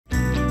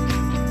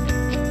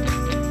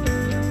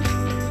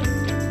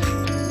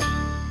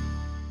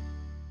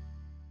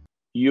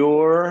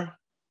Your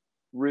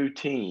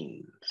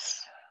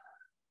routines.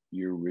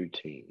 Your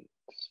routines.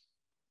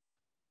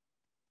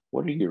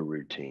 What are your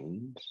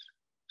routines?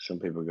 Some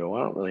people go,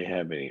 I don't really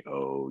have any.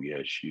 Oh,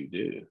 yes, you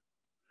do.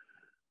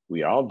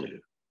 We all do.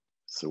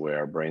 It's the way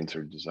our brains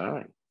are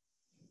designed.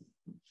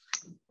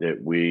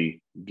 That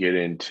we get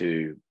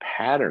into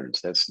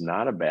patterns. That's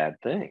not a bad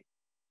thing.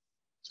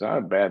 It's not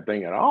a bad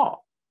thing at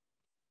all.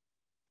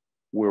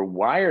 We're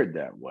wired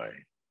that way.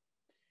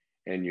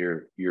 And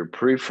your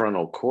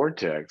prefrontal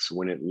cortex,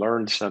 when it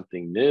learns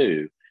something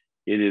new,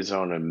 it is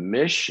on a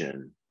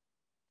mission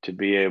to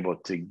be able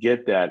to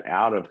get that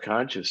out of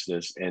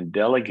consciousness and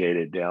delegate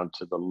it down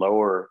to the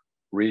lower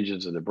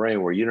regions of the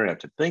brain where you don't have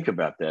to think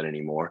about that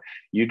anymore.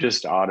 You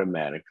just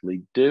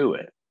automatically do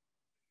it.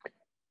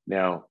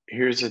 Now,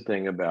 here's the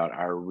thing about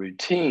our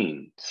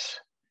routines.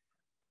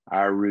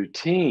 Our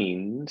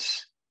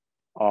routines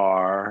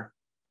are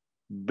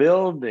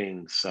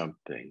building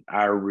something.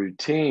 Our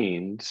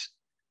routines,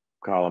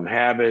 call them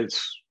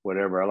habits,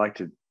 whatever. I like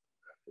to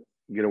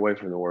get away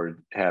from the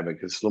word habit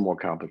because it's a little more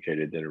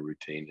complicated than a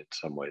routine in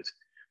some ways.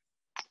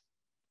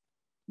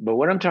 But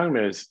what I'm talking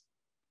about is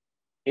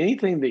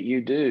anything that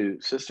you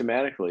do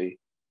systematically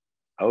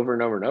over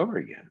and over and over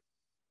again.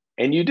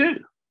 And you do.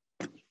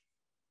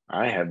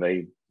 I have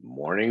a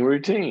morning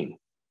routine.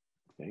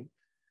 Okay?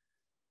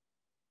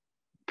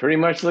 Pretty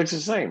much looks the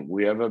same.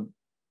 We have a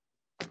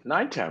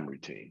nighttime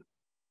routine.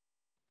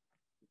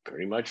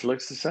 Pretty much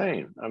looks the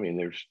same. I mean,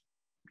 there's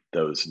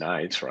those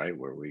nights, right,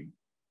 where we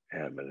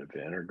have an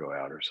event or go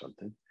out or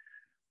something.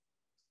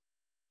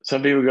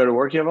 Some people go to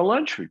work, you have a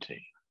lunch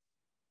routine.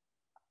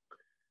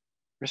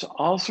 There's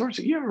all sorts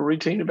of, you have a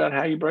routine about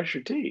how you brush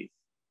your teeth.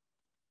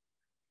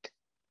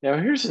 Now,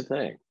 here's the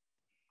thing.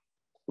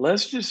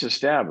 Let's just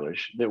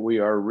establish that we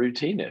are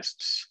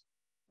routinists,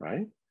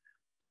 right?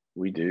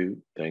 We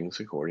do things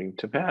according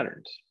to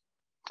patterns.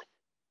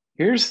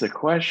 Here's the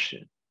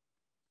question.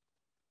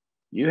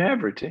 You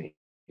have routines.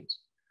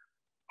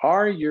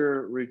 Are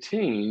your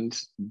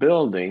routines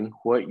building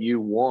what you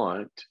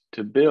want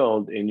to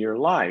build in your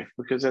life?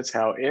 Because that's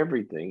how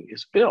everything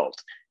is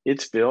built.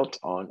 It's built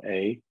on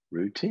a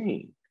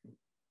routine.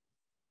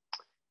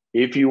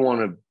 If you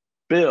want to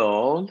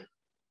build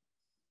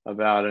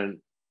about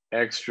an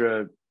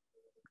extra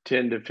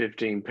 10 to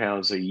 15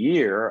 pounds a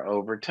year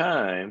over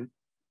time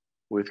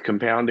with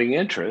compounding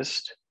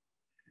interest,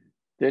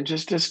 then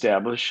just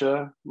establish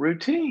a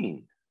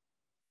routine.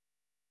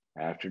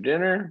 After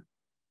dinner,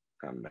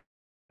 I'm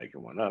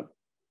making one up,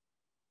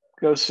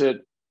 go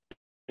sit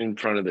in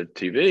front of the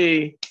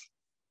TV,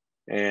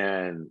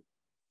 and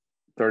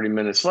 30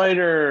 minutes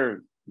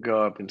later,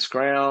 go up and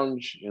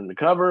scrounge in the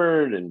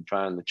cupboard and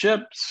find the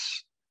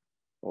chips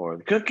or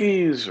the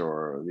cookies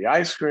or the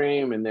ice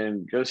cream, and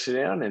then go sit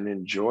down and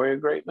enjoy a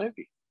great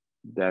movie.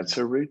 That's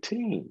a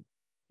routine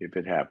if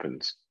it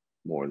happens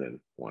more than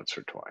once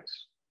or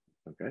twice,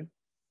 okay?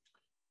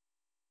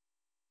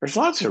 There's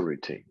lots of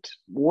routines.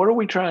 What are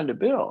we trying to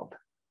build?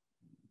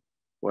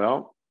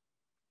 Well,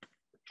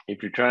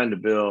 if you're trying to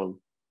build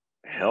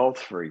health,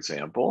 for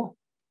example,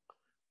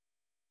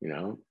 you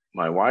know,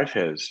 my wife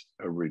has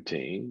a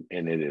routine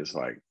and it is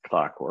like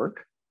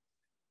clockwork.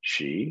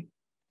 She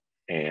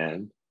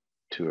and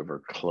two of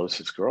her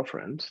closest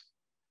girlfriends,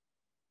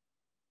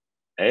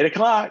 8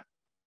 o'clock,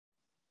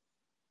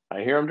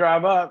 I hear them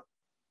drive up.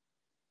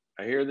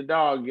 I hear the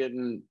dog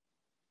getting,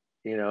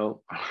 you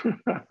know,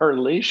 her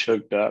leash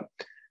hooked up.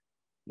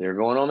 They're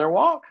going on their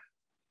walk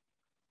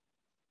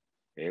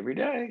every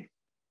day,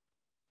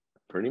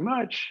 pretty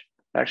much.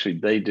 Actually,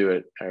 they do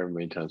it however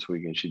many times a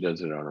week, and she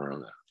does it on her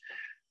own.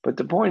 But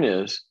the point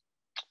is,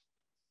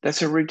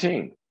 that's a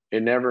routine.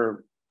 It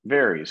never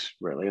varies,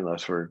 really,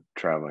 unless we're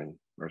traveling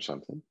or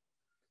something.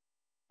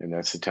 And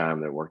that's the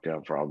time that worked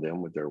out for all of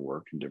them with their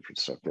work and different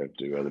stuff they have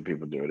to do. Other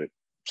people do it at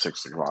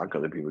 6 o'clock.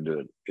 Other people do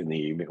it in the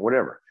evening,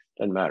 whatever.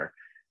 Doesn't matter.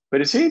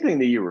 But it's anything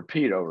that you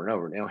repeat over and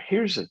over. Now,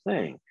 here's the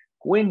thing.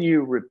 When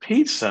you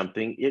repeat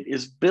something, it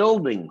is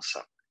building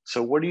something.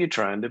 So what are you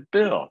trying to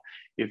build?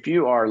 If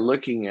you are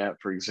looking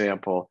at, for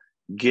example,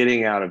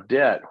 getting out of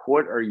debt,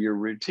 what are your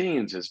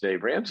routines, as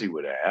Dave Ramsey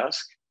would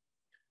ask?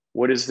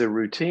 What is the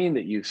routine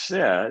that you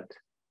set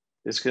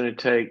that's going to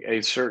take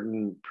a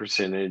certain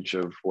percentage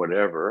of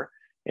whatever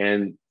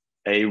and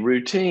a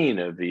routine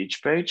of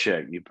each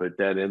paycheck? You put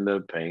that in the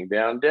paying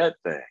down debt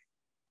thing,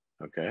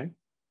 okay?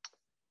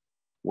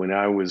 When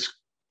I was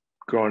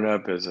growing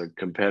up as a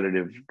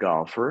competitive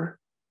golfer,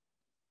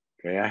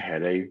 okay, I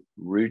had a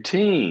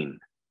routine.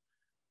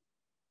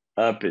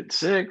 Up at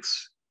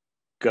 6,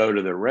 go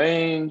to the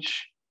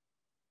range,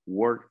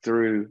 work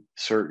through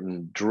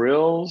certain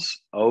drills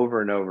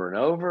over and over and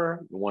over.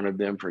 One of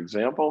them, for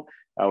example,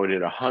 I would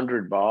hit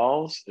 100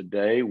 balls a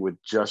day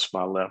with just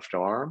my left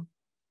arm,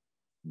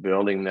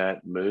 building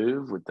that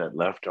move with that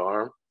left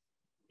arm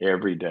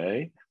every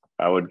day.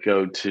 I would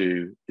go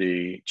to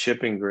the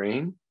chipping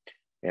green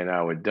and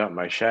I would dump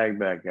my shag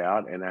back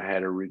out, and I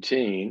had a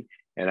routine,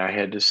 and I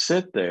had to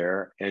sit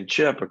there and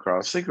chip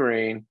across the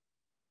green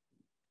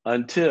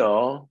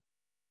until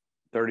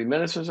 30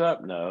 minutes was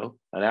up, no.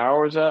 An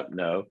hour was up,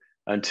 no.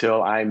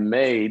 until I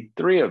made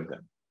 3 of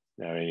them.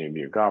 Now, any of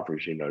your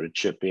golfers, to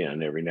chip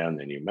in every now and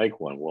then you make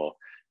one. Well,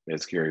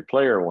 as Gary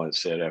Player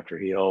once said after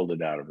he holed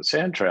it out of a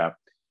sand trap,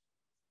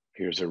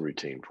 here's a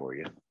routine for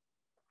you.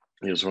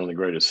 He was one of the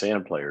greatest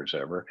sand players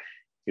ever.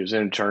 He was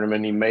in a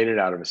tournament. He made it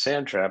out of a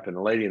sand trap. And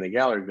the lady in the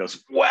gallery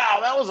goes, wow,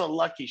 that was a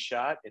lucky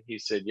shot. And he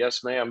said,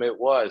 yes, ma'am, it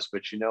was.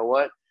 But you know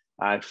what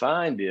I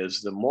find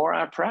is the more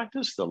I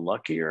practice, the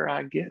luckier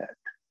I get.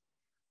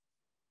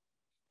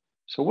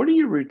 So what are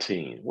your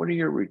routines? What are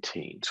your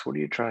routines? What are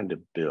you trying to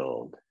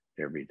build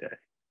every day?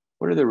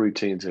 What are the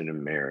routines in a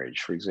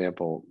marriage? For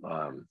example,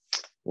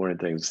 one of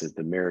the things that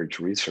the marriage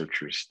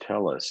researchers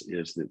tell us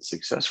is that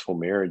successful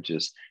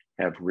marriages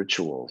have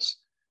rituals.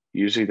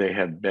 Usually they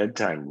have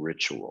bedtime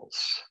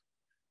rituals,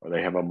 or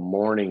they have a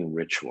morning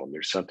ritual. And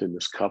there's something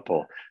this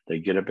couple, they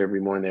get up every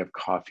morning, they have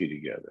coffee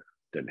together.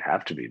 Doesn't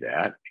have to be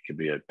that. It could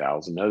be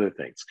 1,000 other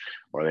things.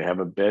 Or they have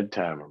a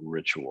bedtime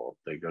ritual.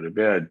 They go to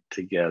bed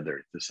together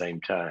at the same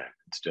time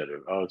instead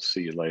of, oh,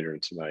 see you later,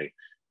 and somebody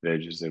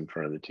veges in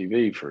front of the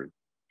TV for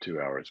 2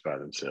 hours by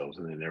themselves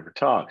and they never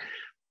talk.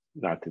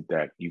 Not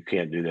that you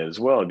can't do that as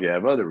well if you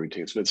have other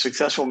routines, but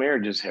successful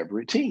marriages have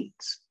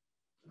routines.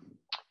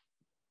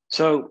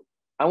 So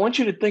I want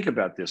you to think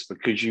about this,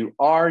 because you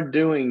are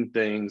doing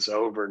things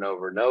over and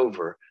over and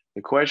over.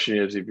 The question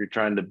is, if you're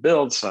trying to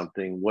build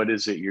something, what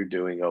is it you're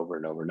doing over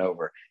and over and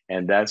over?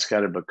 And that's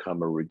got to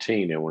become a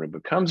routine. And when it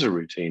becomes a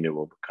routine, it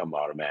will become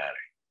automatic.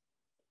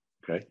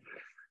 Okay.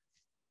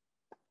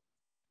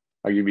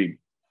 I'll give you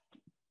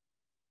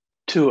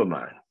 2 of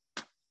mine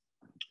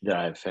that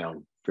I've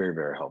found very,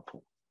 very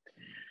helpful.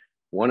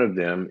 One of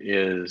them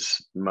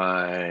is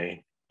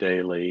my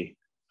daily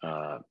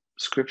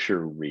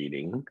scripture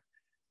reading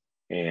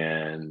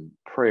and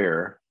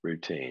prayer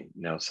routine.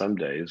 Now, some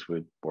days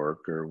with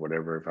work or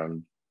whatever, if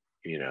I'm,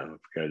 if I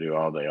got to do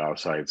all day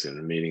offsites in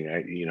a meeting,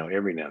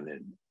 every now and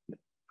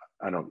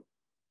then,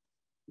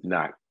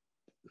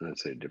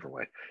 let's say a different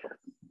way.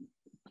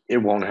 It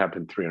won't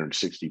happen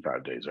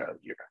 365 days out of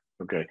the year.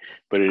 Okay.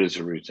 But it is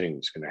a routine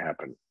that's going to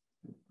happen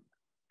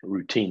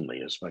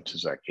routinely as much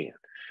as I can.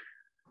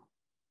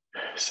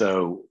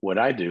 So what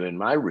I do in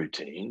my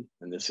routine,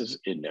 and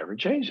it never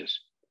changes.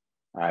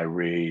 I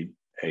read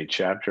a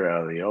chapter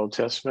out of the Old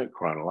Testament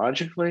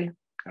chronologically.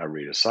 I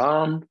read a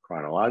Psalm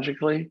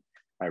chronologically.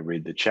 I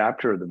read the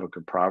chapter of the book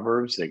of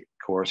Proverbs that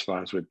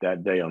corresponds with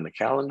that day on the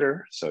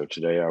calendar. So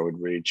today I would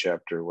read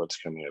what's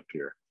coming up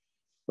here?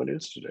 What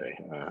is today?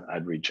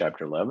 I'd read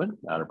chapter 11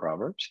 out of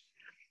Proverbs.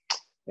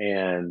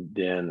 And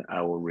then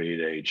I will read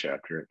a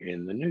chapter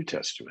in the New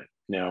Testament.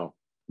 Now,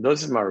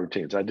 those are my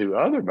routines. I do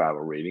other Bible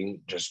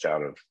reading just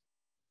for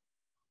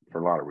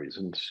a lot of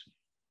reasons,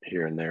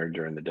 here and there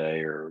during the day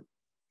or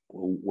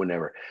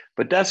whenever.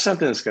 But that's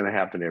something that's going to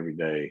happen every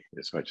day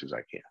as much as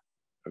I can.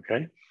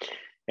 Okay.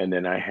 And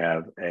then I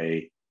have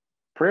a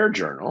prayer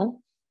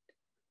journal,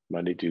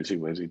 Monday, Tuesday,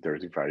 Wednesday,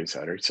 Thursday, Friday,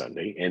 Saturday,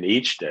 Sunday. And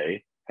each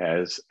day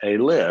has a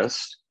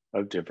list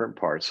of different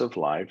parts of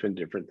life and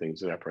different things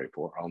that I pray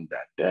for on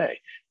that day.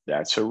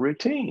 That's a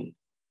routine.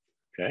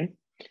 Okay.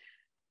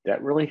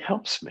 That really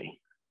helps me.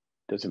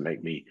 Doesn't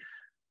make me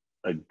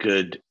a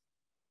good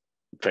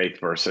faith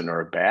person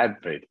or a bad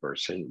faith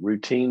person.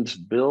 Routines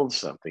build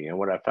something. And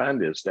what I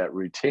find is that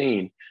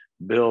routine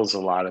builds a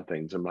lot of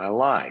things in my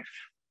life.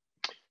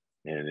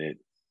 And it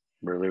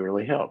really,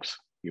 really helps.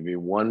 Give me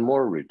one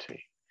more routine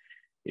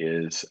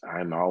is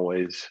I'm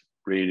always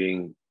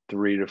reading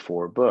 3 to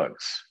 4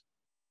 books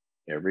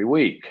every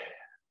week,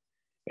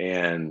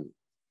 and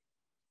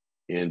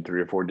in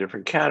 3 or 4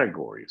 different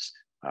categories.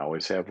 I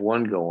always have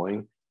one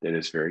going that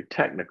is very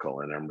technical,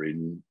 and I'm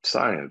reading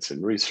science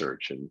and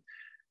research and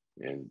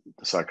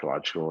the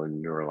psychological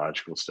and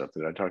neurological stuff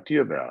that I talked to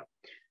you about.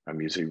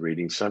 I'm usually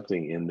reading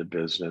something in the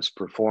business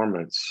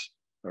performance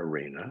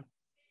arena,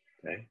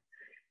 okay?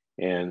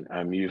 And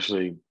I'm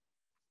usually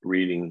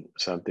reading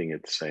something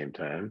at the same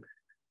time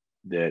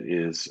that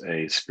is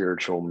a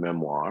spiritual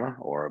memoir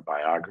or a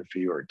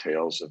biography or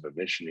tales of a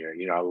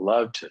missionary. I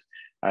love to,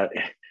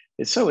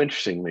 it's so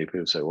interesting to me.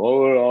 People say,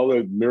 well, all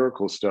the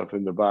miracle stuff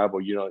in the Bible,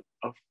 you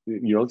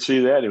don't see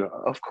that.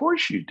 Of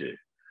course you do.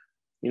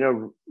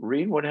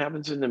 Read what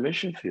happens in the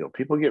mission field.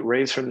 People get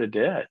raised from the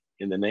dead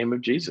in the name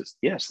of Jesus.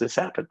 Yes, this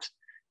happens.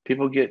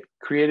 People get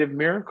creative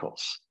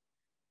miracles.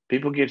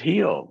 People get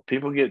healed.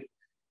 People get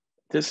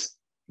this.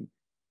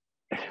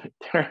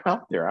 They're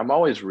out there. I'm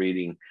always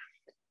reading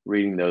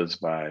those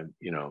by,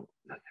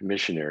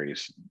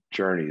 missionaries'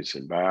 journeys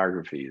and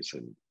biographies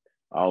and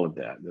all of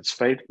that. That's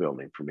faith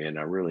building for me, and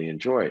I really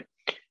enjoy it.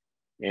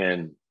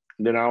 And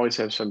then I always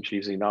have some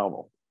cheesy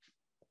novel.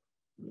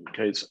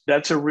 Okay, so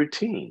that's a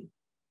routine.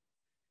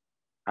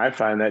 I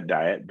find that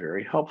diet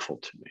very helpful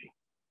to me.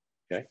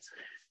 Okay.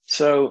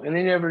 So, and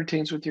then you have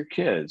routines with your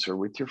kids or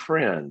with your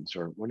friends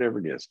or whatever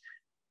it is.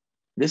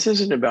 This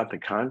isn't about the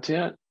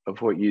content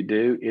of what you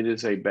do. It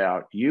is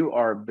about you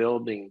are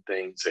building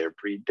things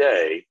every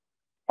day.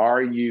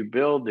 Are you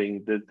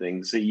building the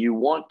things that you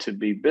want to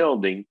be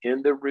building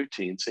in the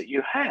routines that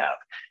you have?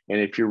 And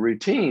if your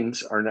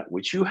routines are not,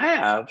 which you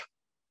have,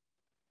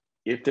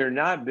 if they're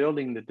not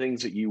building the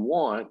things that you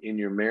want in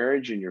your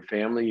marriage, in your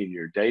family, in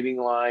your dating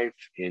life,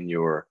 in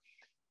your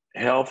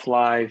health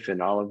life,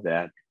 and all of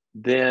that,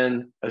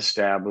 then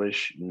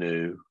establish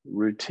new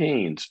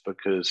routines,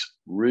 because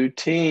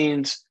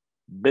routines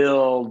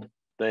build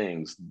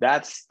things.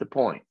 That's the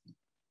point.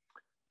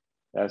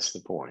 That's the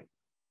point.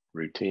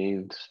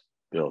 Routines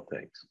build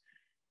things.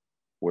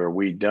 Where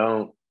we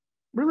don't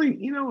really,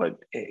 you know what,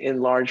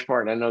 in large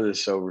part, I know this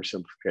is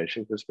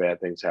oversimplification because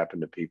bad things happen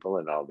to people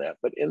and all that,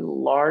 but in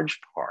large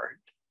part,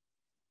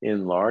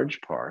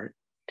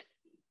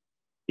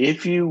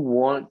 if you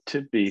want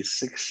to be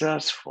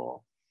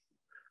successful,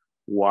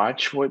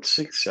 watch what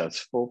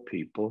successful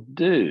people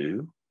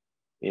do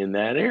in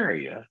that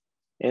area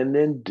and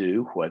then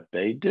do what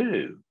they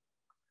do.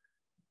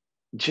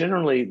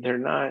 Generally, they're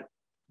not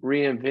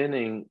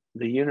reinventing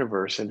the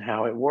universe and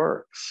how it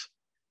works.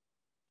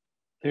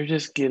 They're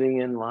just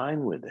getting in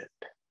line with it.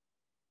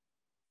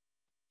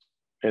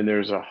 And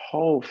there's a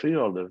whole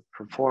field of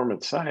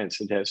performance science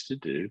that has to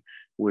do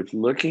with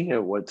looking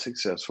at what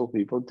successful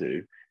people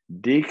do,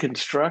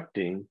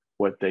 deconstructing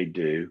what they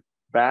do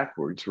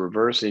backwards,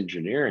 reverse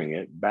engineering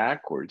it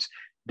backwards,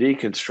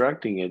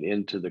 deconstructing it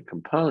into the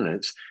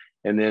components,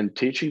 and then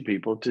teaching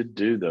people to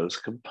do those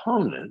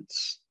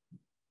components.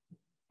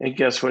 And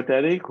guess what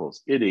that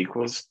equals? It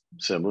equals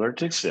similar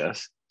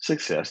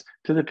success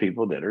to the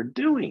people that are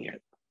doing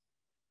it.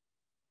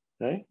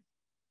 Okay?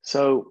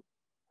 So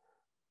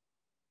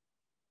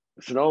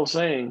it's an old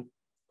saying,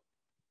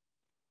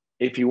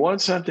 if you want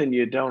something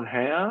you don't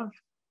have,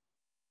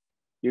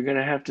 you're going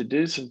to have to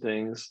do some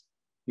things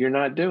you're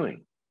not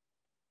doing.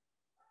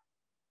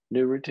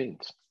 New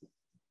routines.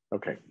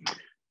 Okay.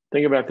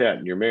 Think about that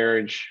in your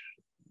marriage,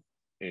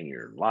 in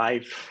your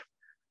life,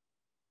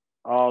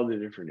 all the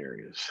different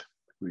areas.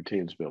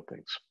 Routines build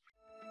things.